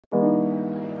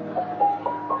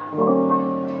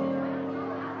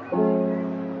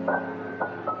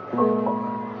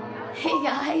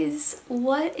Guys,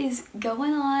 what is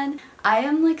going on? I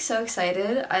am like so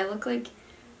excited. I look like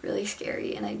really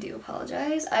scary and I do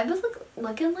apologize. I've been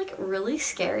looking like really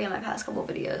scary in my past couple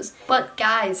videos. But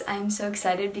guys, I'm so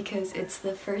excited because it's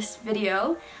the first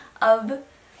video of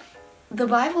the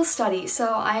Bible study.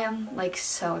 So I am like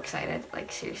so excited.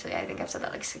 Like seriously, I think I've said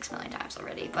that like 6 million times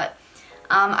already. But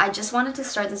I just wanted to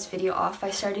start this video off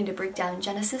by starting to break down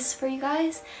Genesis for you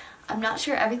guys. I'm not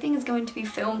sure everything is going to be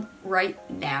filmed right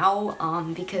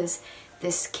now because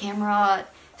this camera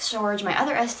storage, my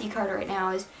other SD card right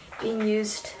now, is being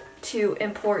used to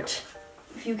import,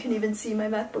 if you can even see my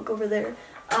MacBook over there,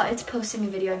 it's posting a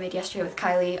video I made yesterday with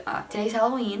Kylie. Today's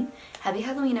Halloween. Happy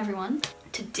Halloween, everyone.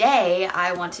 Today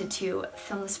I wanted to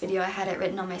film this video. I had it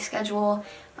written on my schedule,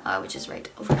 which is right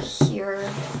over here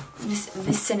in this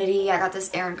vicinity. I got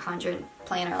this Erin Condren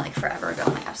planner like forever ago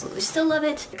and I absolutely still love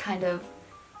it. Kind of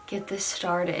get this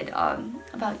started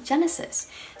about Genesis.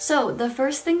 So the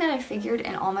first thing that I figured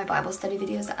in all my Bible study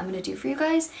videos that I'm going to do for you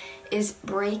guys is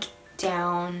break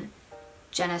down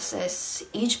Genesis,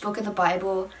 each book of the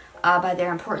Bible, by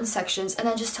their important sections, and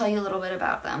then just tell you a little bit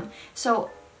about them. So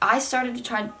I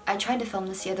tried to film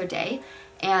this the other day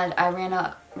and I ran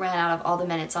out of all the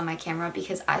minutes on my camera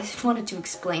because I just wanted to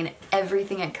explain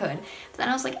everything I could. But then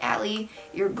I was like, Allie,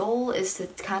 your goal is to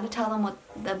kind of tell them what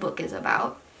the book is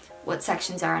about, what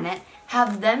sections are in it,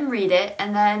 have them read it,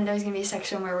 and then there's gonna be a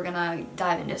section where we're gonna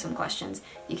dive into some questions.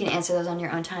 You can answer those on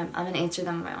your own time. I'm gonna answer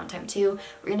them on my own time too.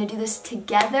 We're gonna do this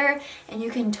together, and you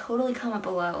can totally comment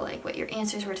below like what your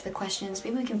answers were to the questions.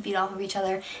 Maybe we can feed off of each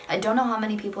other. I don't know how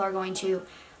many people are going to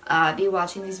be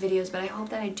watching these videos, but I hope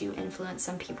that I do influence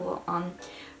some people.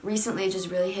 Recently it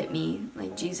just really hit me,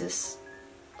 like, Jesus,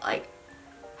 like,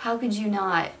 how could you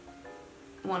not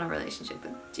want a relationship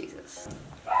with Jesus?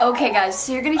 Okay guys,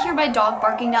 so you're gonna hear my dog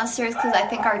barking downstairs because I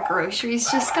think our groceries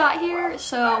just got here,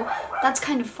 so that's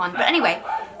kind of fun. But anyway,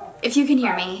 if you can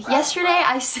hear me, yesterday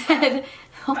I said,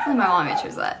 hopefully my mom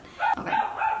answers that. Okay,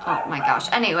 oh my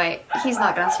gosh. Anyway, he's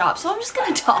not gonna stop, so I'm just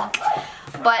gonna talk.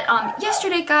 But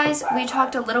yesterday guys, we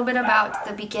talked a little bit about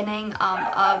the beginning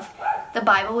of the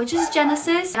Bible, which is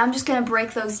Genesis, and I'm just gonna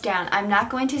break those down. I'm not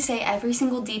going to say every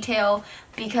single detail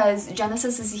because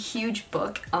Genesis is a huge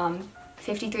book.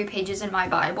 53 pages in my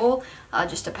Bible,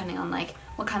 just depending on like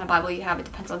what kind of Bible you have, it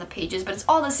depends on the pages, but it's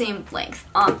all the same length,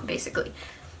 basically.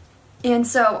 And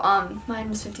so mine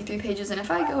was 53 pages, and if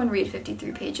I go and read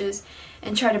 53 pages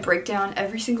and try to break down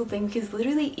every single thing, because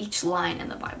literally each line in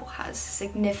the Bible has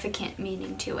significant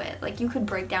meaning to it. Like, you could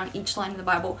break down each line in the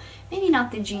Bible, maybe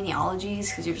not the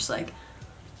genealogies, because you're just like,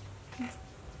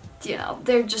 you know,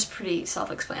 they're just pretty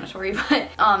self-explanatory, but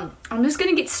I'm just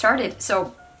gonna get started.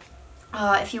 So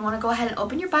if you want to go ahead and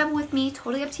open your Bible with me,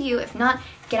 totally up to you. If not,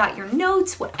 get out your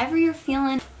notes, whatever you're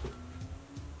feeling.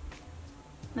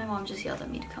 My mom just yelled at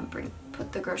me to come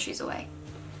put the groceries away.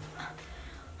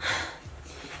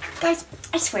 Guys,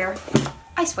 I swear,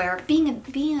 being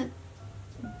a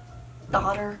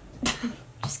daughter,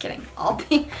 just kidding. I'll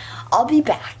be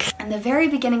back. In the very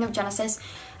beginning of Genesis,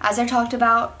 as I talked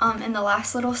about in the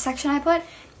last little section I put,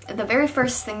 the very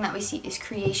first thing that we see is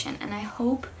creation, and I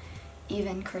hope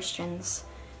even Christians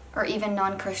or even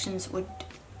non-Christians would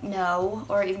know,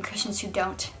 or even Christians who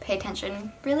don't pay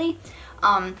attention really,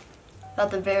 that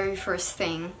the very first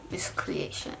thing is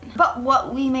creation. But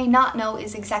what we may not know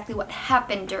is exactly what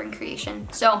happened during creation.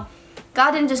 So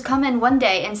God didn't just come in one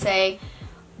day and say,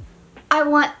 I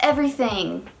want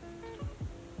everything.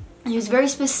 He was very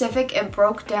specific and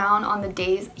broke down on the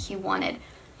days he wanted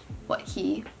what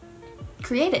he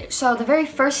created. So the very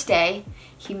first day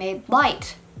he made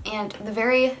light. And the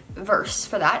very verse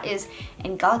for that is,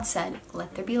 and God said,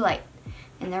 let there be light.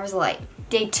 And there was light.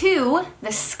 Day 2,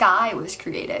 the sky was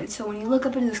created. So when you look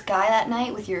up into the sky that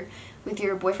night with your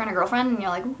boyfriend or girlfriend, and you're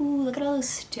like, ooh, look at all those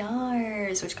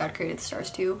stars, which God created the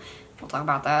stars too. We'll talk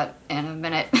about that in a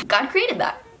minute. God created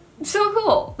that. So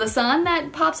cool. The sun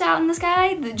that pops out in the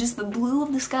sky, just the blue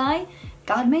of the sky,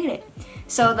 God made it.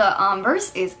 So the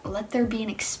verse is, let there be an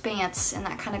expanse, and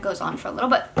that kind of goes on for a little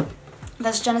bit.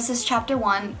 That's Genesis chapter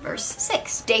 1, verse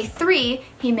 6. Day 3,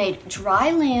 he made dry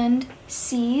land,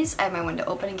 seas. I have my window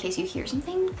open in case you hear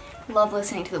something. Love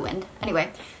listening to the wind.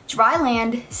 Anyway, dry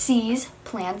land, seas,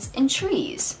 plants, and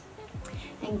trees.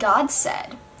 And God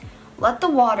said, let the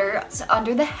waters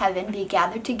under the heaven be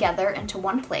gathered together into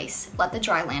one place. Let the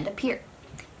dry land appear.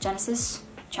 Genesis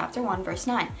chapter 1, verse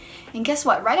 9. And guess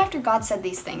what? Right after God said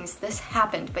these things, this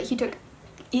happened. But he took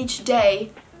each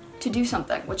day to do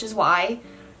something, which is why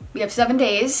we have 7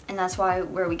 days, and that's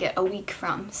where we get a week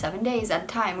from. 7 days at a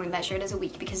time we measure it as a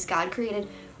week, because God created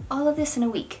all of this in a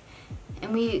week.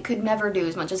 and we could never do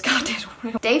as much as God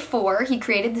did. Day 4, he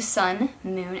created the sun,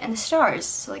 moon, and the stars.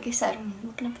 So like I said, when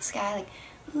you're looking up the sky, like,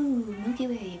 ooh, Milky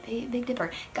Way, Big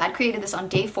Dipper. God created this on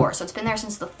day 4, so it's been there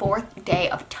since the 4th day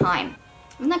of time.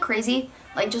 Isn't that crazy?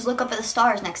 Like, just look up at the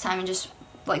stars next time and just,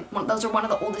 like, those are one of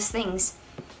the oldest things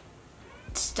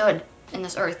stood in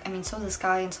this earth. I mean, so is the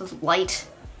sky, and so is light,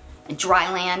 and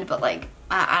dry land, but like,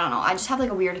 I don't know. I just have like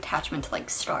a weird attachment to like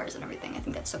stars and everything. I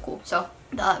think that's so cool. So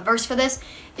the verse for this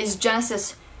is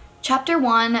Genesis chapter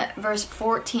 1, verse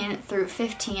 14 through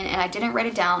 15, and I didn't write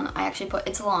it down. I actually put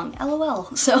it's long,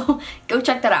 LOL. So go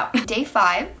check that out. Day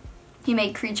 5, he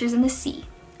made creatures in the sea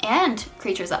and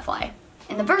creatures that fly.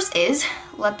 And the verse is,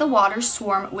 let the waters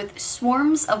swarm with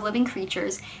swarms of living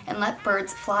creatures, and let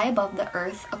birds fly above the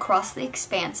earth across the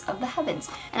expanse of the heavens.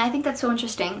 And I think that's so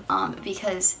interesting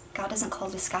because God doesn't call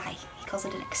it a sky, he calls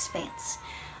it an expanse.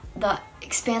 The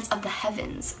expanse of the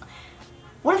heavens.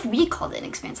 What if we called it an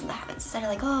expanse of the heavens? Instead of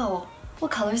like, oh,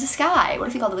 what color is the sky? What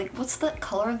if we called it like, what's the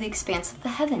color of the expanse of the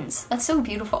heavens? That's so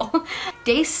beautiful.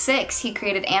 Day 6, he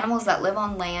created animals that live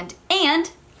on land and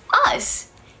us.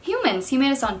 Humans, he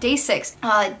made us on day 6.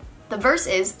 The verse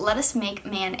is, let us make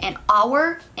man in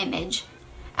our image,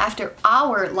 after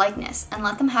our likeness, and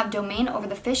let them have domain over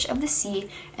the fish of the sea,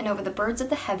 and over the birds of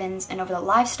the heavens, and over the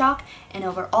livestock, and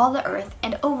over all the earth,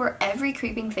 and over every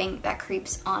creeping thing that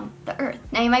creeps on the earth.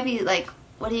 Now you might be like,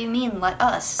 what do you mean, let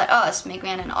us? Let us make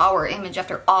man in our image,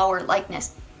 after our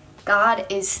likeness. God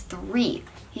is 3.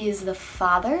 He is the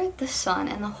Father, the Son,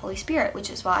 and the Holy Spirit,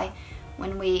 which is why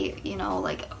when we, you know,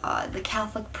 like the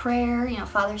Catholic prayer, you know,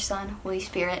 Father, Son, Holy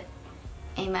Spirit,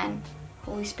 amen.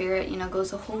 Holy Spirit, you know,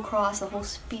 goes the whole cross, the whole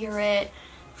Spirit,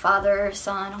 Father,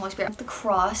 Son, Holy Spirit. The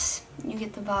cross, you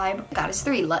get the vibe. God is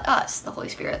 3, let us, the Holy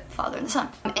Spirit, the Father, and the Son.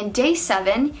 In day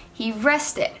 7, he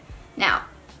rested. Now,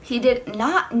 he did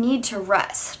not need to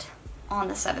rest on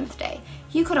the 7th day.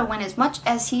 He could have went as much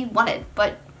as he wanted,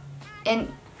 but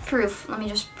in proof, let me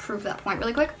just prove that point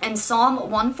really quick. In Psalm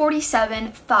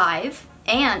 147:5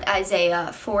 and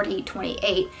Isaiah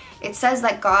 40:28, it says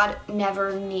that God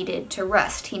never needed to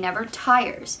rest. He never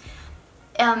tires.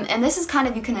 And this is kind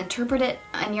of, you can interpret it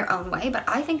in your own way, but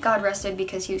I think God rested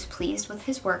because he was pleased with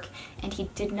his work and he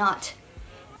did not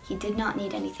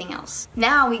need anything else.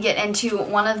 Now we get into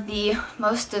one of the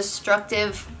most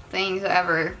destructive things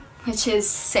ever, which is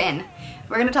sin.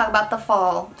 We're gonna talk about the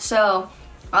fall. So,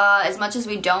 as much as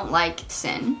we don't like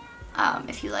sin,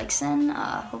 if you like sin,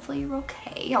 hopefully you're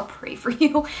okay. I'll pray for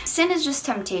you. Sin is just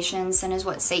temptation. Sin is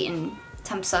what Satan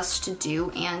tempts us to do,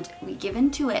 and we give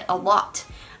into it a lot.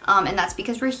 And that's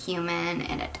because we're human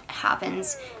and it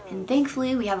happens. And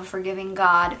thankfully we have a forgiving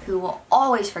God who will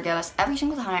always forgive us every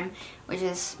single time, which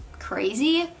is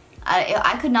crazy.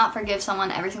 I could not forgive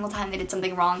someone every single time they did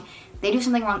something wrong. They do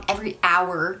something wrong every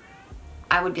hour.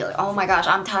 I would be like, oh my gosh,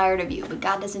 I'm tired of you. But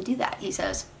God doesn't do that. He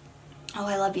says, oh,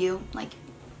 I love you. Like,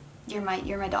 you're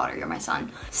my daughter, you're my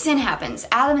son. Sin happens.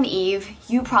 Adam and Eve,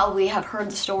 you probably have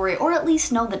heard the story or at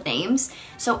least know the names.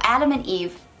 So Adam and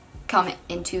Eve come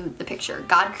into the picture.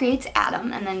 God creates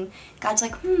Adam, and then God's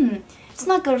like, it's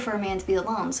not good for a man to be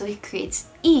alone. So he creates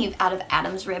Eve out of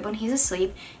Adam's rib when he's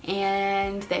asleep,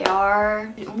 and they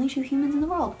are the only 2 humans in the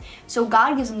world. So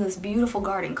God gives them this beautiful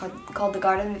garden called the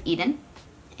Garden of Eden,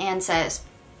 and says,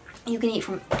 you can eat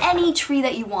from any tree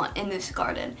that you want in this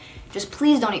garden. Just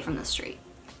please don't eat from this tree.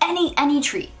 Any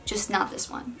tree, just not this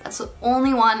one. That's the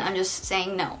only one. I'm just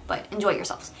saying no, but enjoy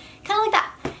yourselves. Kind of like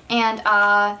that. And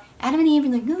Adam and Eve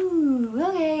were like, ooh,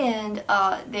 okay. And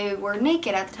they were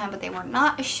naked at the time, but they were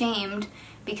not ashamed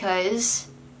because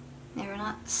they were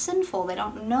not sinful. They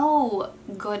don't know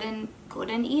good and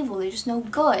evil. They just know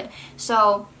good.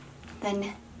 So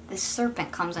then this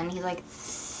serpent comes in. He's like,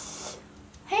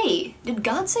 hey, did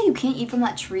God say you can't eat from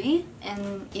that tree?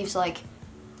 And Eve's like,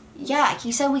 yeah,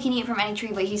 he said we can eat from any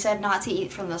tree, but he said not to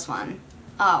eat from this one,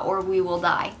 or we will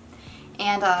die.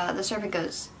 And the serpent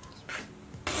goes,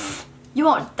 you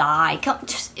won't die. Come,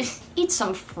 just eat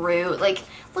some fruit. Like,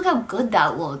 look how good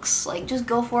that looks. Like, just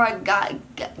go for it. God,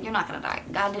 you're not gonna die.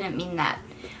 God didn't mean that.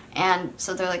 And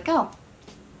so they're like, oh,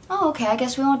 okay, I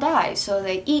guess we won't die. So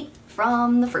they eat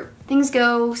from the fruit. Things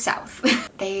go south.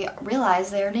 They realize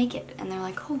they're naked, and they're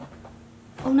like, oh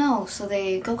no. So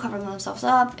they go cover themselves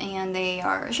up, and they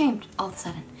are ashamed all of a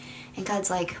sudden. And God's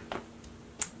like,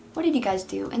 what did you guys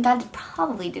do? And God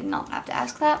probably did not have to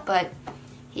ask that, but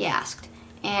he asked.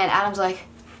 And Adam's like,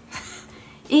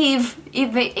 Eve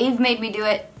made me do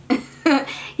it.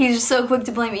 He's just so quick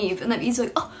to blame Eve. And then Eve's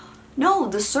like, oh, no,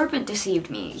 the serpent deceived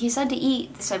me. He said to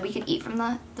eat. He said we could eat from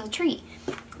the tree.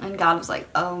 And God was like,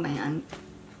 oh man,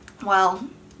 well,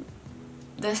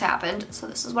 this happened, so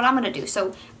this is what I'm gonna do.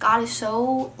 So God is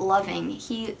so loving.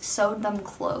 He sewed them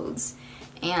clothes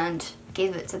and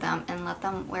gave it to them and let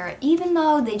them wear it, even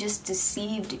though they just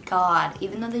deceived God,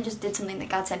 even though they just did something that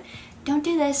God said, don't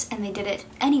do this, and they did it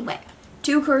anyway.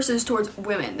 2 curses towards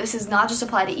women. This does not just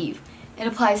apply to Eve. It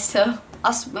applies to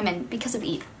us women because of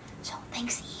Eve. So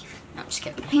thanks, Eve. No, I'm just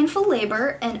kidding. Painful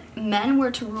labor, and men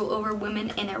were to rule over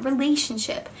women in a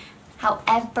relationship.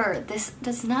 However, this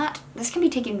can be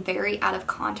taken very out of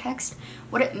context.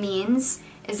 What it means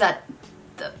is that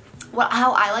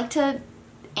how I like to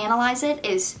analyze it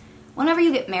is whenever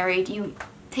you get married, you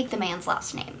take the man's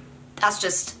last name. That's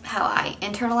just how I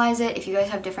internalize it. If you guys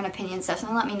have different opinions,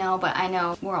 definitely let me know, but I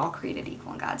know we're all created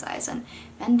equal in God's eyes, and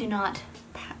men do not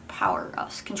power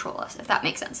us, control us, if that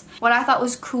makes sense. What I thought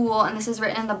was cool, and this is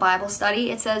written in the Bible study,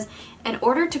 it says, in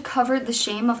order to cover the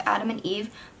shame of Adam and Eve,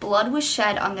 blood was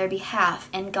shed on their behalf,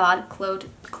 and God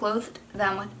clothed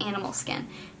them with animal skin.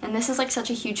 And this is like such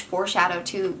a huge foreshadow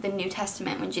to the New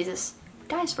Testament when Jesus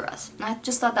dies for us. And I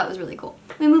just thought that was really cool.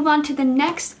 We move on to the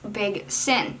next big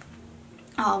sin,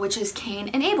 which is Cain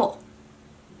and Abel.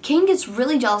 Cain gets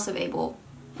really jealous of Abel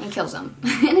and kills him.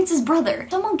 And it's his brother.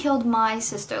 If someone killed my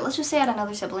sister, let's just say I had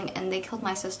another sibling and they killed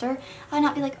my sister, I'd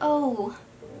not be like, oh,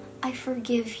 I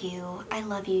forgive you, I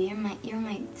love you, you're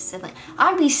my sibling.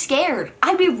 I'd be scared.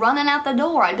 I'd be running out the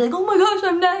door. I'd be like, oh my gosh,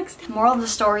 I'm next. Moral of the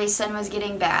story, sin was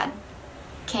getting bad.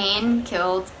 Cain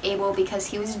killed Abel because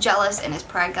he was jealous and his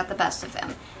pride got the best of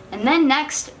him. And then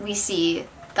next we see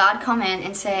God come in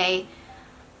and say,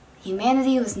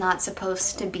 humanity was not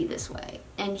supposed to be this way.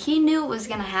 And he knew it was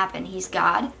gonna happen. He's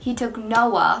God. He took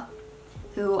Noah,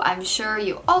 who I'm sure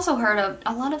you also heard of.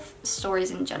 A lot of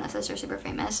stories in Genesis are super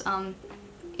famous.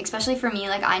 Especially for me,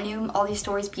 like I knew all these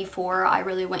stories before I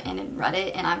really went in and read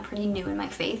it, and I'm pretty new in my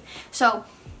faith. So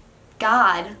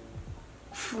God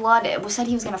said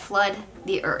he was gonna flood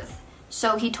the earth.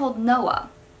 So he told Noah,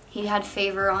 he had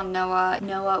favor on Noah.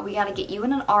 Noah, we gotta get you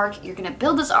in an ark. You're gonna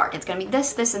build this ark. It's gonna be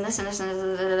this, this, and this, and this, and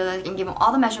this, and give him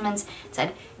all the measurements. It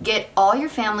said, get all your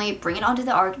family, bring it onto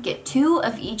the ark, get 2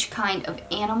 of each kind of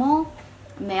animal,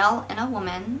 a male and a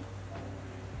woman,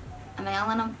 a male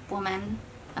and a woman,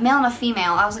 a male and a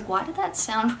female. I was like, why did that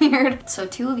sound weird? So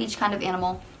 2 of each kind of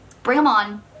animal, bring them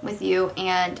on with you,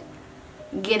 and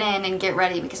get in and get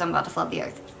ready because I'm about to flood the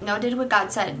earth. Noah did what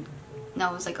God said.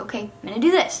 Noah was like, okay, I'm gonna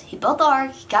do this. He built the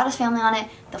ark, he got his family on it,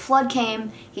 the flood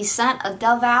came, he sent a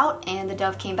dove out, and the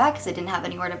dove came back because it didn't have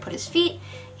anywhere to put his feet.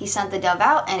 He sent the dove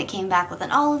out, and it came back with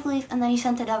an olive leaf, and then he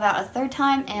sent the dove out a 3rd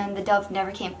time, and the dove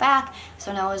never came back.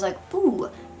 So Noah was like, ooh,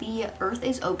 the earth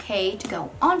is okay to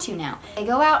go onto now. They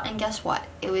go out, and guess what?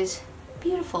 It was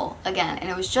beautiful again, and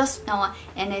it was just Noah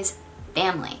and his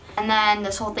family. And then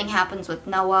this whole thing happens with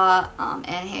Noah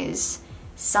and his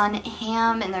son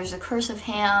Ham, and there's a curse of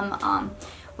Ham,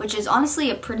 which is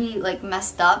honestly a pretty like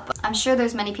messed up. I'm sure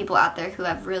there's many people out there who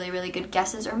have really, really good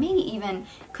guesses, or maybe even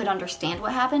could understand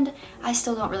what happened. I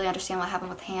still don't really understand what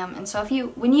happened with Ham, and so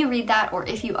when you read that, or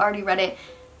if you already read it,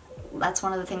 that's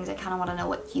one of the things I kind of want to know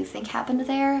what you think happened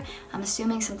there. I'm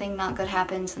assuming something not good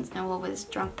happened since Noah was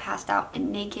drunk, passed out,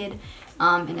 and naked,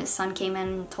 and his son came in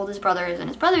and told his brothers, and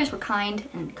his brothers were kind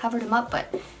and covered him up,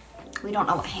 but we don't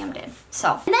know what Ham did.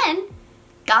 So, and then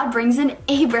God brings in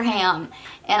Abraham,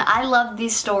 and I love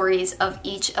these stories of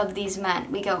each of these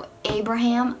men. We go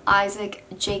Abraham, Isaac,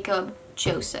 Jacob,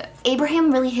 Joseph.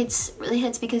 Abraham really hits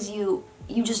because you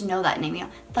just know that name. You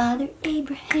know, Father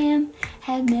Abraham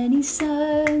had many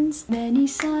sons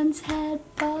had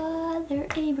Father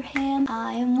Abraham.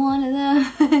 I am one of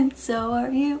them, and so are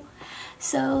you.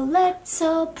 So let's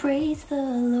all praise the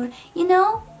Lord. You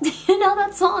know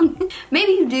that song.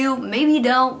 Maybe you do, maybe you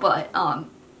don't, but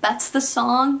that's the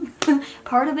song,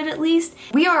 part of it at least.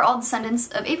 We are all descendants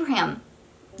of Abraham.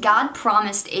 God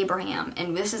promised Abraham,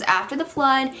 and this is after the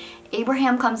flood.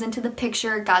 Abraham comes into the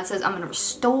picture. God says, I'm going to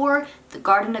restore the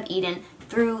Garden of Eden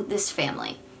through this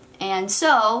family. And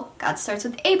so God starts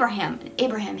with Abraham. And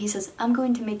Abraham, he says, I'm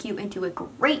going to make you into a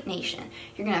great nation.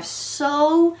 You're going to have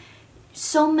so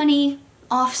many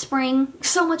offspring,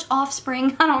 so much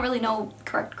offspring. I don't really know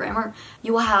correct grammar.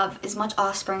 You will have as much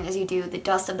offspring as you do the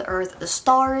dust of the earth, the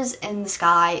stars in the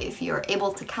sky, if you're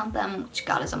able to count them, which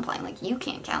God is implying, like you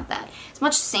can't count that. As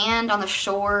much sand on the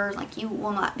shore, like you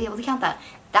will not be able to count that.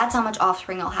 That's how much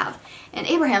offspring I'll have. And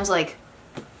Abraham's like,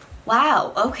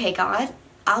 wow, okay, God,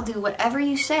 I'll do whatever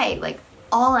you say, like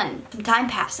all in. Some time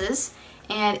passes,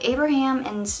 and Abraham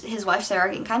and his wife Sarah are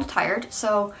getting kind of tired,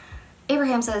 so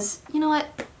Abraham says, you know what?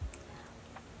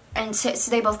 And so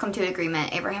they both come to an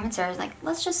agreement. Abraham and Sarah's like,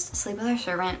 let's just sleep with our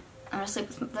servant. I'm gonna sleep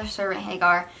with their servant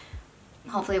Hagar.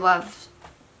 Hopefully we'll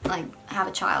have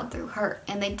a child through her.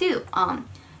 And they do.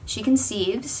 she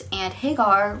conceives, and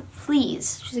Hagar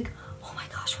flees. She's like, oh my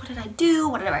gosh, what did I do?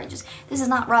 What did I just, this is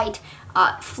not right.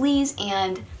 Flees,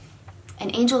 and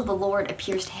an angel of the Lord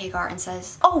appears to Hagar and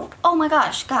says, oh my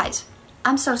gosh, guys,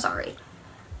 I'm so sorry.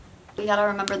 We gotta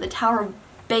remember the Tower of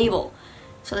Babel.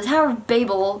 So the Tower of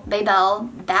Babel,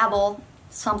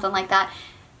 something like that,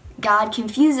 God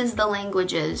confuses the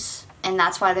languages, and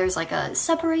that's why there's like a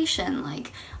separation,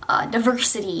 like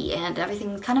diversity, and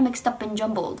everything kind of mixed up and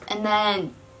jumbled. And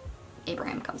then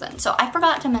Abraham comes in. So I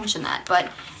forgot to mention that,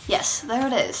 but yes, there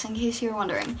it is, in case you were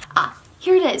wondering.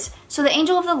 Here it is. So the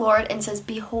angel of the Lord and says,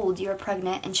 behold, you are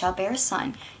pregnant and shall bear a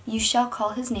son. You shall call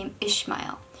his name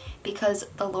Ishmael, because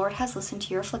the Lord has listened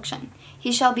to your affliction.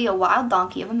 He shall be a wild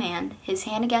donkey of a man, his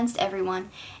hand against everyone,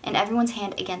 and everyone's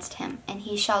hand against him. And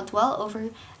he shall dwell over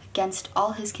against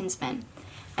all his kinsmen.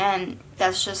 And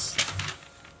that's just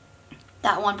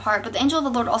that one part. But the angel of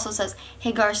the Lord also says,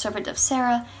 Hagar, servant of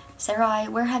Sarai,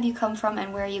 where have you come from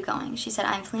and where are you going? She said,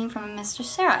 I am fleeing from my mistress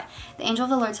Sarai. The angel of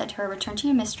the Lord said to her, return to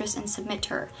your mistress and submit to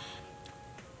her.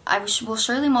 I will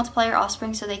surely multiply your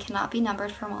offspring so they cannot be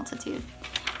numbered for multitude.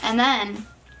 And then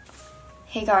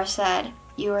Hagar said,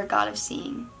 you are a God of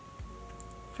seeing.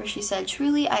 For she said,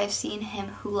 truly I have seen him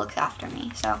who looks after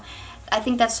me. So I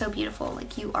think that's so beautiful.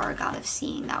 Like, you are a God of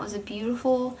seeing. That was a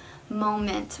beautiful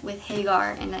moment with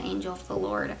Hagar and the angel of the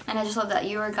Lord. And I just love that.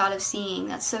 You are a God of seeing.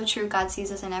 That's so true. God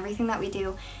sees us in everything that we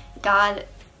do. God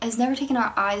has never taken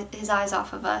his eyes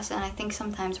off of us. And I think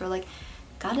sometimes we're like,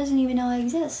 God doesn't even know I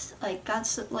exist. Like,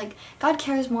 God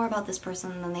cares more about this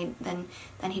person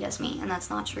than he does me. And that's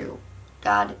not true.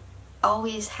 God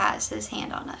always has his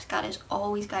hand on us. God is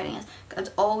always guiding us. God's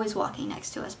always walking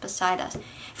next to us, beside us, in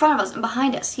front of us, and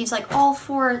behind us. He's like all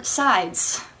four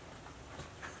sides.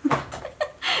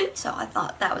 So I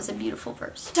thought that was a beautiful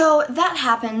verse. So that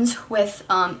happens with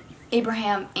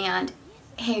Abraham and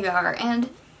Hagar, and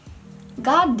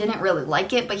God didn't really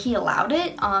like it, but he allowed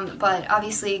it. But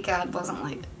obviously God wasn't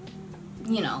like,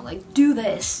 you know, like, do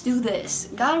this.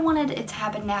 God wanted it to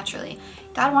happen naturally.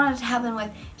 God wanted it to happen with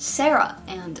Sarah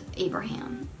and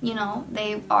Abraham. You know,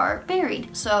 they are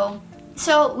married. So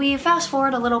we fast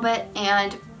forward a little bit,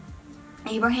 and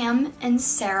Abraham and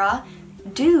Sarah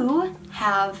do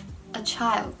have a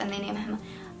child, and they name him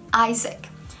Isaac.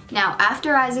 Now,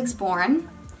 after Isaac's born,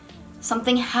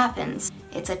 something happens.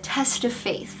 It's a test of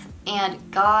faith, and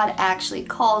God actually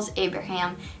calls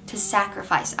Abraham to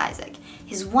sacrifice Isaac.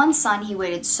 His one son he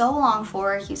waited so long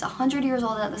for. He was 100 years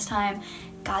old at this time.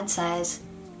 God says,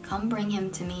 come bring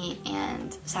him to me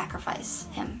and sacrifice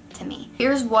him to me.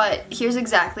 Here's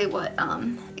exactly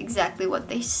what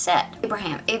they said.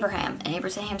 Abraham, and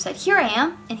Abraham said, here I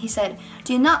am. And he said,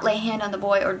 do not lay hand on the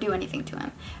boy or do anything to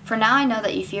him. For now I know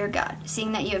that you fear God,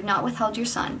 seeing that you have not withheld your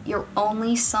son, your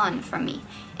only son, from me.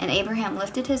 And Abraham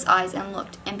lifted his eyes and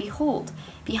looked, and behold,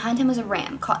 behind him was a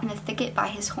ram caught in the thicket by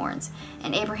his horns.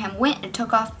 And Abraham went and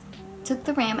took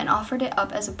the ram and offered it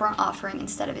up as a burnt offering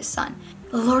instead of his son.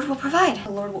 The Lord will provide. The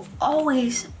Lord will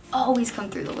always come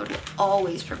through. The Lord will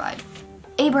always provide.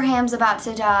 Abraham's about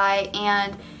to die,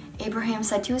 and Abraham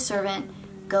said to his servant,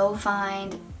 go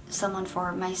find someone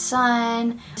for my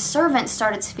son. The servant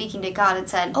started speaking to God and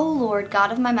said, O Lord,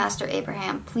 God of my master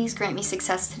Abraham, please grant me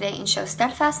success today and show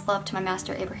steadfast love to my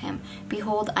master Abraham.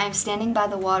 Behold, I am standing by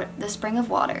the spring of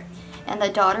water, and the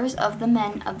daughters of the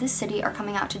men of this city are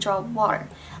coming out to draw water.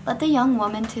 Let the young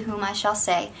woman to whom I shall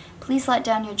say, please let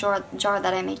down your jar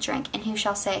that I may drink, and who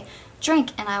shall say,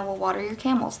 drink, and I will water your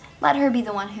camels. Let her be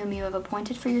the one whom you have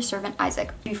appointed for your servant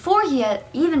Isaac. Before he had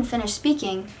even finished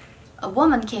speaking, a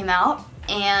woman came out,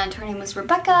 and her name was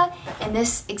Rebecca, and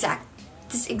this exact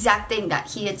thing that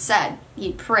he had said,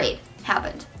 he prayed,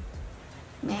 happened.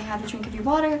 May I have a drink of your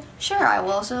water? Sure, I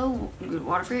will also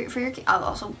I'll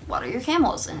also water your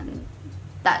camels. And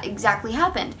that exactly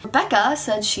happened. Rebecca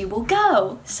said she will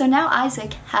go. So now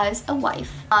Isaac has a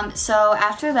wife. So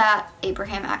after that,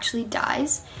 Abraham actually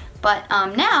dies. But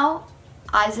now,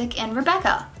 Isaac and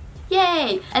Rebecca.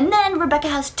 Yay! And then Rebecca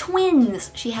has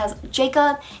twins. She has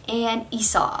Jacob and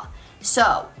Esau.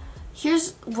 So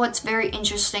here's what's very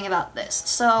interesting about this.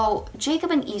 So Jacob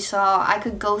and Esau, I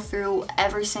could go through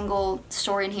every single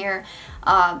story in here,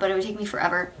 but it would take me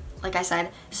forever, like I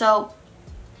said. So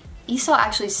Esau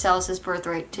actually sells his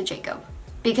birthright to Jacob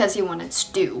because he wanted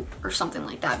stew or something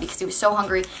like that, because he was so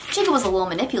hungry. Jacob was a little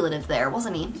manipulative there,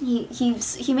 wasn't he?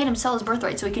 He made him sell his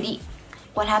birthright so he could eat.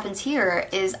 What happens here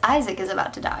is Isaac is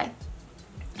about to die,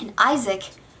 and Isaac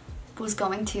was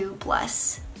going to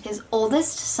bless his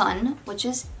oldest son, which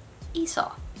is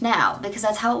Esau. Now, because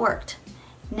that's how it worked.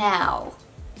 Now,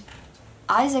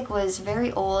 Isaac was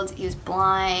very old, he was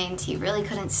blind, he really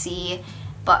couldn't see,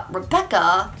 but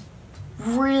Rebecca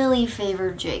really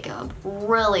favored Jacob,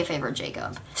 really favored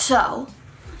Jacob. So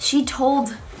she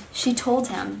told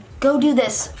him, go do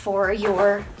this for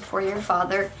your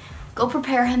father, go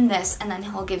prepare him this, and then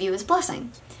he'll give you his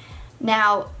blessing.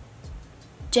 Now,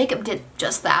 Jacob did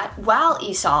just that while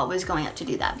Esau was going out to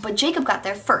do that, but Jacob got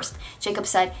there first. Jacob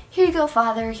said, here you go,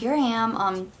 father, here I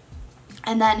am.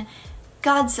 And then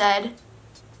God said,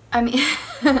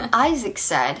 Isaac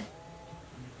said,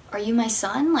 are you my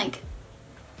son? Like,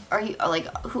 are you, like,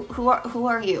 who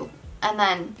are you? And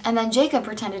then Jacob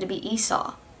pretended to be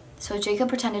Esau. So Jacob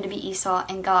pretended to be Esau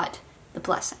and got the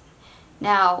blessing.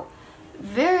 Now,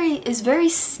 this is very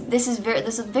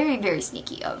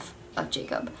sneaky of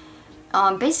Jacob.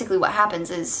 Basically what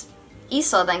happens is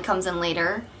Esau then comes in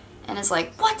later and is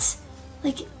like, what?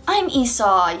 Like, I'm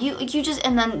Esau, you just,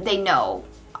 and then they know.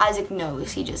 Isaac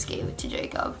knows he just gave it to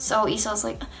Jacob. So Esau's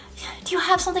like, do you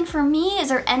have something for me? Is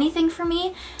there anything for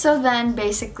me? So then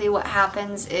basically what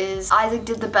happens is Isaac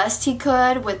did the best he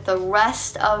could with the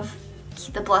rest of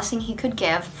the blessing he could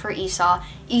give for Esau.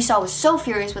 Esau was so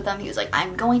furious with him, he was like,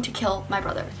 I'm going to kill my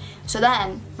brother. So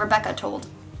then Rebecca told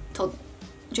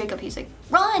Jacob, he's like,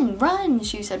 run.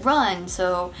 She said, run.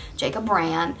 So Jacob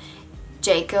ran,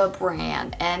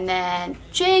 and then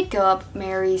Jacob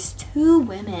marries 2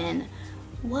 women.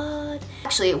 What?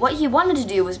 Actually, what he wanted to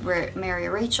do was marry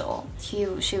Rachel. She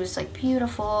was like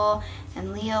beautiful,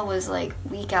 and Leah was like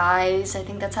weak eyes. I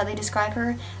think that's how they describe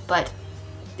her. But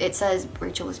it says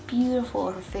Rachel was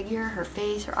beautiful. Her figure, her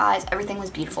face, her eyes, everything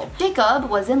was beautiful. Jacob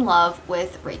was in love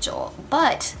with Rachel,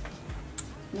 but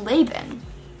Laban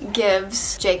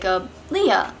gives Jacob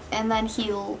Leah, and then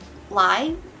he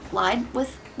lied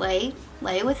with lay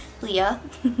with Leah.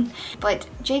 But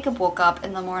Jacob woke up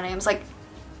in the morning and was like,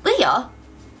 Leah?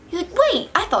 He's like, wait,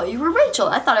 I thought you were Rachel.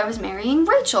 I thought I was marrying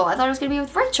Rachel. I thought I was gonna be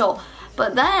with Rachel.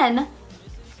 But then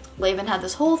Laban had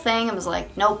this whole thing and was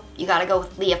like, nope, you gotta go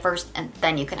with Leah first and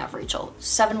then you can have Rachel.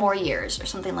 7 more years or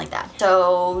something like that.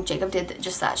 So Jacob did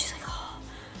just that. She's like,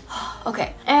 oh,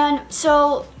 okay. And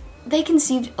so they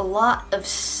conceived a lot of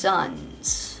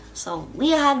sons. So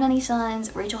Leah had many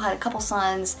sons, Rachel had a couple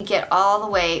sons. You get all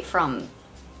the way from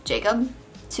Jacob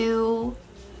to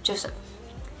Joseph.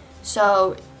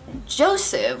 So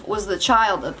Joseph was the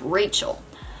child of Rachel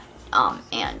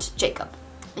and Jacob.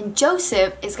 And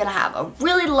Joseph is gonna have a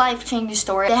really life-changing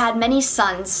story. They had many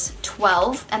sons,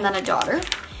 12, and then a daughter.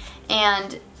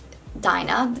 And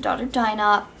Dinah, the daughter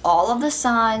Dinah, all of the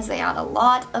sons, they had a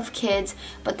lot of kids,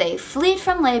 but they fled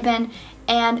from Laban.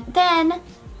 And then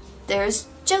there's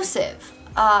Joseph,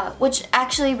 which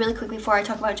actually, really quickly before I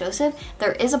talk about Joseph,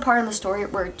 there is a part in the story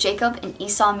where Jacob and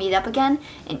Esau meet up again.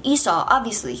 And Esau,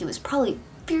 obviously, he was probably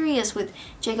furious with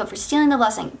Jacob for stealing the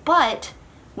blessing, but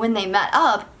when they met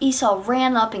up, Esau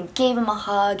ran up and gave him a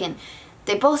hug, and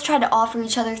they both tried to offer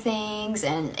each other things,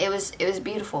 and it was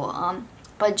beautiful.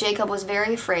 But Jacob was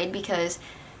very afraid because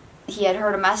he had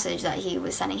heard a message that he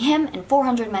was sending him and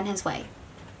 400 men his way.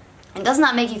 And does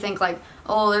not make you think like,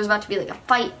 oh, there's about to be like a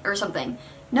fight or something.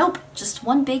 Nope, just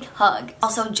one big hug.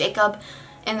 Also, Jacob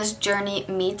in this journey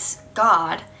meets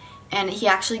God, and he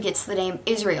actually gets the name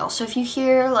Israel. So if you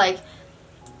hear like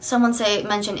someone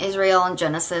mention Israel in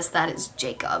Genesis, that is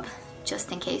Jacob,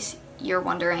 just in case you're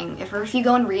wondering. If you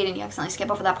go and read and you accidentally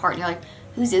skip over that part and you're like,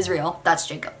 who's Israel? That's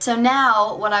Jacob. So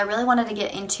now what I really wanted to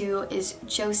get into is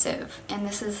Joseph, and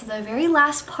this is the very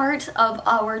last part of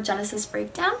our Genesis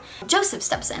breakdown. Joseph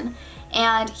steps in,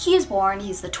 and he is born.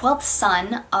 He's the 12th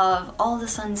son of all the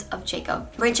sons of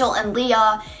Jacob. Rachel and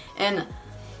Leah and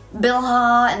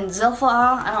Bilhah and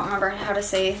Zilpah. I don't remember how to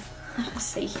say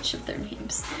each of their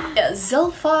names. Yeah,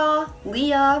 Zilpah,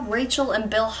 Leah, Rachel,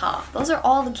 and Bilhah. Those are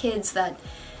all the kids that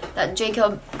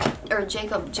Jacob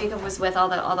was with, all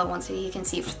the ones that he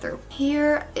conceived through.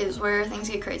 Here is where things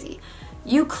get crazy.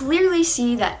 You clearly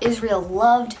see that Israel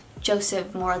loved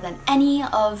Joseph more than any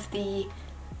of the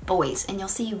boys, and you'll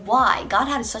see why. God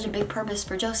had such a big purpose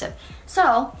for Joseph.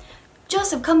 So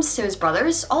Joseph comes to his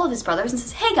brothers, all of his brothers, and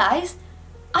says, hey guys,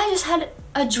 I just had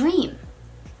a dream.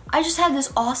 I just had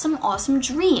this awesome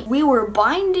dream. We were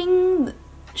binding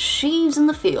sheaves in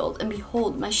the field, and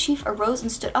behold, my sheaf arose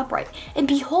and stood upright. And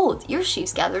behold, your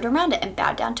sheaves gathered around it and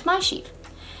bowed down to my sheaf.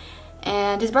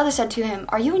 And his brother said to him,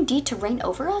 are you indeed to reign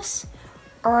over us?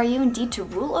 Or are you indeed to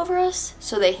rule over us?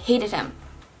 So they hated him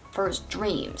for his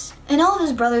dreams. And all of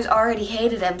his brothers already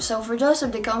hated him, so for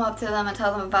Joseph to come up to them and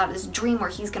tell them about his dream where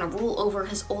he's gonna rule over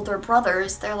his older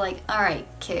brothers, they're like, alright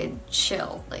kid,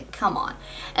 chill, like come on.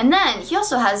 And then he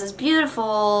also has this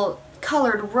beautiful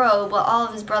colored robe while all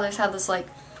of his brothers have this like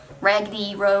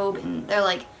raggedy robe, and they're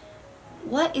like,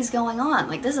 what is going on?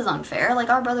 Like, this is unfair. Like,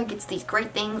 our brother gets these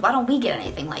great things. Why don't we get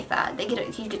anything like that?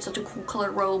 He gets such a cool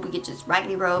colored robe. We get this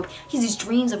raggedy robe. He has these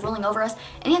dreams of ruling over us.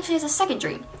 And he actually has a second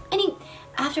dream. And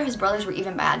after his brothers were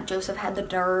even mad, Joseph had the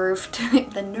nerve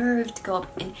to go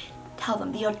up and tell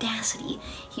them, the audacity.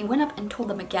 He went up and told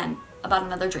them again about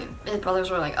another dream. His brothers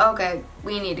were like, okay,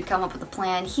 we need to come up with a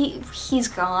plan. He's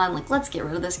gone, like, let's get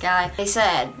rid of this guy. They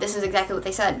said, this is exactly what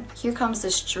they said. Here comes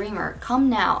this dreamer. Come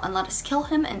now and let us kill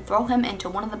him and throw him into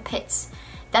one of the pits.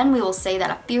 Then we will say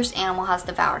that a fierce animal has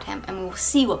devoured him, and we will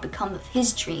see what becomes of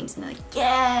his dreams. And they're like,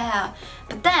 yeah.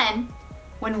 But then,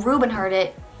 when Reuben heard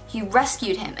it, he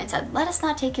rescued him and said, let us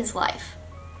not take his life.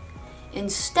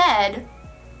 Instead,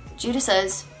 Judah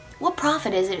says, what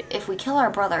profit is it if we kill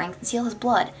our brother and conceal his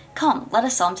blood? Come, let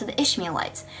us sell him to the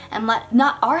Ishmaelites, and let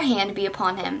not our hand be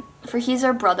upon him, for he is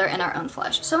our brother and our own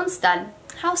flesh. So instead,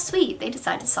 how sweet, they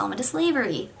decided to sell him into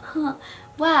slavery. Huh.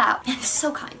 Wow, it's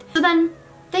so kind. So then,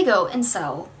 they go and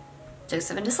sell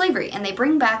Joseph into slavery, and they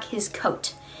bring back his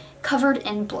coat, covered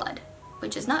in blood,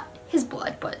 which is not his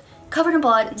blood, but covered in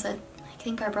blood, and said, I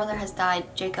think our brother has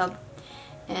died, Jacob.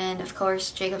 And of course,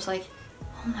 Jacob's like,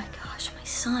 oh my gosh, my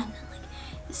son.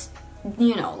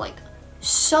 You know, like,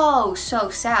 so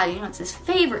sad. You know, it's his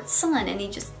favorite son, and he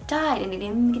just died, and he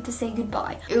didn't even get to say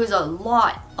goodbye. It was a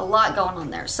lot going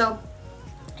on there. So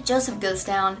Joseph goes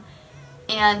down,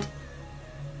 and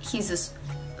he's this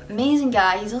amazing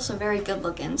guy. He's also very good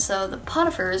looking. So the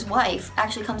Potiphar's wife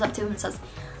actually comes up to him and says,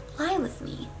 lie with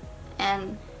me.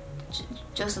 And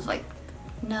Joseph's like,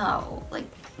 no,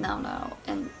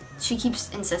 and she keeps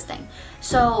insisting.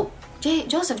 So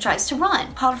Joseph tries to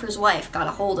run. Potiphar's wife got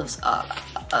a hold of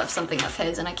something of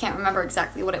his, and I can't remember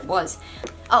exactly what it was.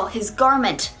 Oh, his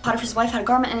garment. Potiphar's wife had a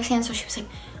garment in his hand, so she was like,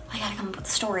 I gotta come up with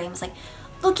the story. And was like,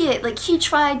 look it, like, he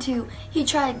tried to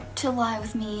lie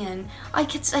with me, and I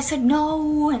said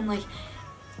no, and like,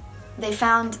 they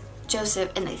found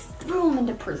Joseph and they threw him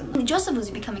into prison. Joseph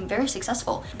was becoming very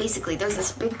successful. Basically, there's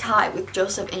this big tie with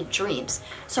Joseph in dreams.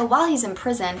 So while he's in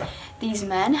prison, these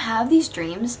men have these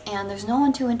dreams and there's no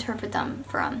one to interpret them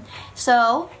from.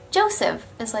 So Joseph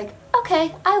is like,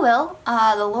 okay, I will.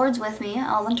 The Lord's with me.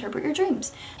 I'll interpret your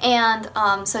dreams. And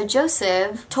so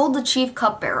Joseph told the chief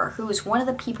cupbearer, who was one of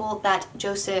the people that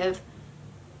Joseph,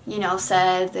 you know,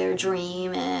 said their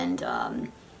dream,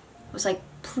 and was like,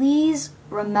 please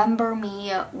remember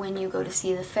me when you go to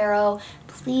see the Pharaoh.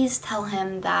 Please tell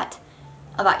him that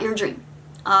about your dream,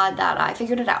 that I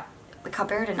figured it out. The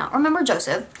cupbearer did not remember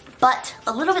Joseph, but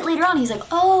a little bit later on, he's like,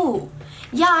 oh,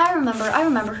 yeah, I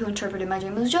remember who interpreted my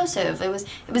dream. It was Joseph. It was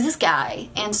this guy.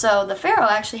 And so the Pharaoh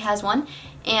actually has one,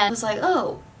 and was like,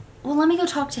 oh, well, let me go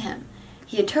talk to him.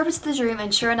 He interprets the dream,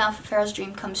 and sure enough, Pharaoh's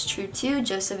dream comes true too.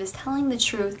 Joseph is telling the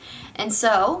truth, and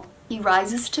so he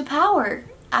rises to power.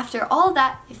 After all of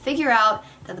that, they figure out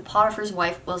that the Potiphar's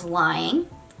wife was lying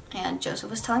and Joseph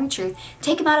was telling the truth.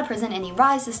 Take him out of prison and he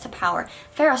rises to power.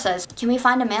 Pharaoh says, can we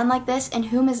find a man like this in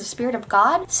whom is the Spirit of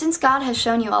God? Since God has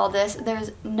shown you all this, there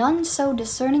is none so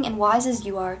discerning and wise as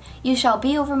you are. You shall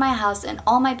be over my house, and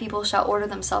all my people shall order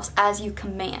themselves as you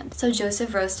command. So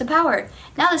Joseph rose to power.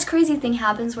 Now this crazy thing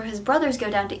happens where his brothers go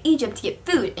down to Egypt to get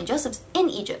food, and Joseph's in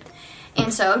Egypt.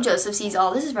 And so Joseph sees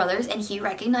all of his brothers, and he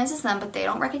recognizes them, but they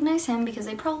don't recognize him because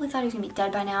they probably thought he was going to be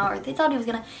dead by now, or they thought he was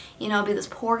going to, you know, be this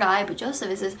poor guy, but Joseph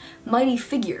is this mighty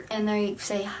figure. And they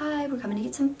say, hi, we're coming to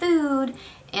get some food.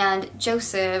 And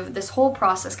Joseph, this whole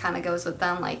process kind of goes with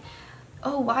them, like,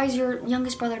 oh, why is your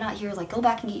youngest brother not here? Like, go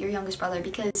back and get your youngest brother,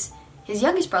 because his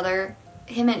youngest brother,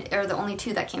 him are the only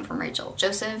two that came from Rachel.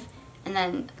 Joseph, and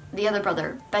then the other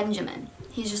brother, Benjamin.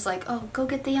 He's just like, oh, go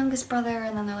get the youngest brother.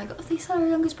 And then they're like, oh, they said our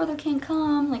youngest brother can't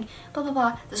come. Like, blah, blah,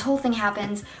 blah. This whole thing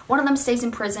happens. One of them stays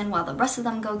in prison while the rest of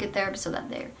them go get there so that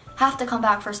they have to come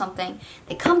back for something.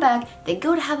 They come back. They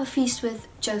go to have a feast with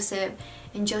Joseph.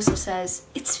 And Joseph says,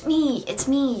 it's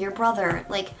me, your brother.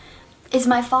 Like, is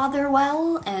my father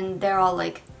well? And they're all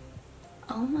like,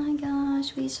 oh my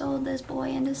gosh, we sold this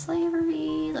boy into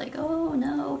slavery. Like, oh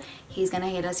no. He's gonna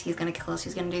hate us. He's gonna kill us.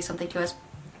 He's gonna do something to us.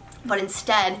 But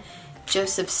instead,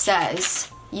 Joseph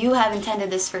says, you have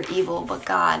intended this for evil, but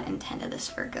God intended this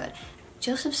for good.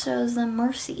 Joseph shows them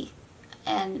mercy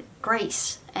and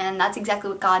grace, and that's exactly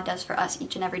what God does for us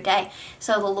each and every day.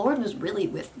 So the Lord was really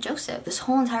with Joseph this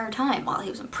whole entire time. While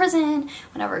he was in prison,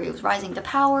 whenever he was rising to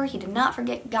power, he did not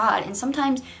forget God. And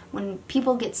sometimes when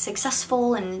people get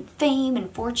successful and fame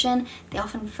and fortune, they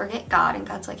often forget God, and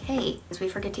God's like, hey, we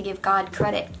forget to give God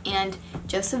credit. And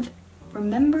Joseph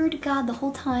remembered God the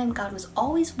whole time. God was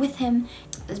always with him.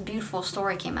 This beautiful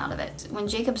story came out of it. When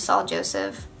Jacob saw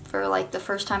Joseph for like the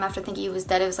first time after thinking he was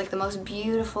dead. It was like the most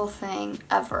beautiful thing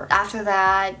ever. After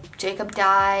that, Jacob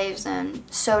dies, and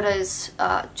so does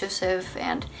Joseph,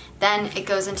 and then it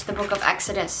goes into the book of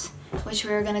Exodus, which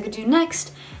we're gonna do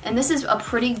next. And this is a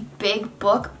pretty big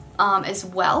book as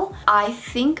well. I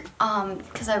think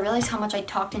because I realized how much I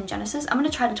talked in Genesis, I'm gonna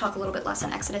try to talk a little bit less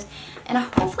in Exodus, and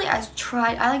hopefully I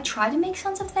tried to make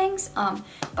sense of things,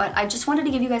 but I just wanted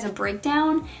to give you guys a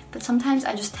breakdown. But sometimes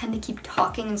I just tend to keep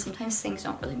talking, and sometimes things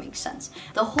don't really make sense.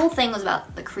 The whole thing was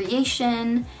about the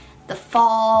creation, the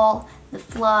fall, the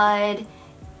flood,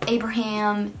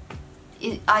 Abraham,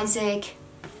 Isaac,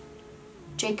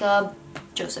 Jacob,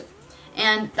 Joseph.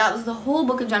 And that was the whole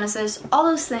book of Genesis, all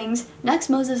those things. Next,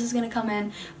 Moses is going to come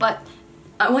in, but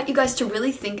I want you guys to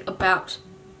really think about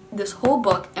this whole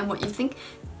book and what you think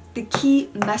the key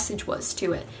message was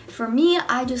to it. For me,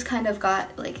 I just kind of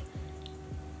got like,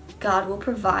 God will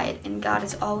provide, and God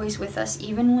is always with us.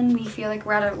 Even when we feel like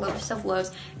we're at our lowest of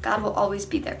lows, God will always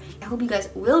be there. I hope you guys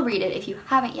will read it if you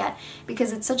haven't yet,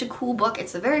 because it's such a cool book.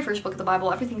 It's the very first book of the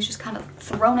Bible. Everything's just kind of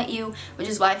thrown at you, which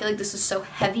is why I feel like this is so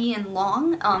heavy and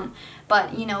long.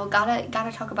 But you know,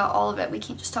 gotta talk about all of it. We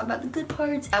can't just talk about the good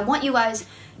parts. I want you guys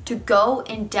to go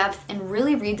in depth and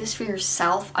really read this for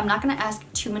yourself. I'm not gonna ask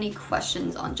too many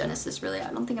questions on Genesis, really.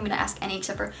 I don't think I'm gonna ask any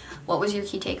except for what was your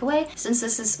key takeaway. Since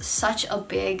this is such a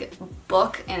big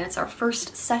book and it's our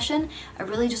first session, I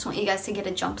really just want you guys to get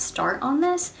a jump start on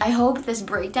this. I hope this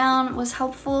breakdown was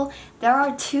helpful. There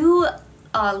are two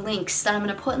links that I'm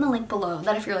gonna put in the link below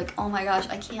that if you're like, oh my gosh,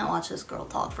 I can't watch this girl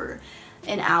talk for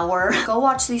an hour, go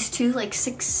watch these two like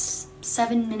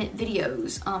 6-7 minute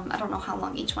videos. I don't know how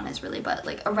long each one is really, but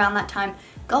like around that time,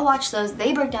 go watch those.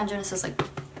 They break down Genesis like,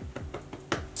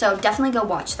 so definitely go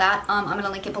watch that. I'm gonna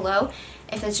link it below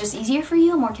if it's just easier for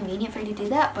you, more convenient for you to do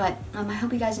that. But I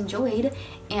hope you guys enjoyed,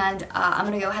 and I'm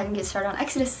gonna go ahead and get started on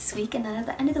Exodus this week, and then at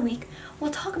the end of the week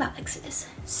we'll talk about Exodus.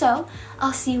 So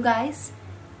I'll see you guys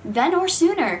then or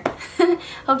sooner.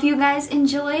 Hope you guys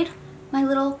enjoyed my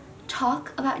little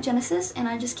talk about Genesis, and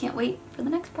I just can't wait for the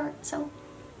next part. So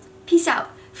peace out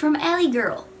from Allie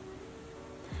Girl.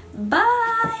 Bye.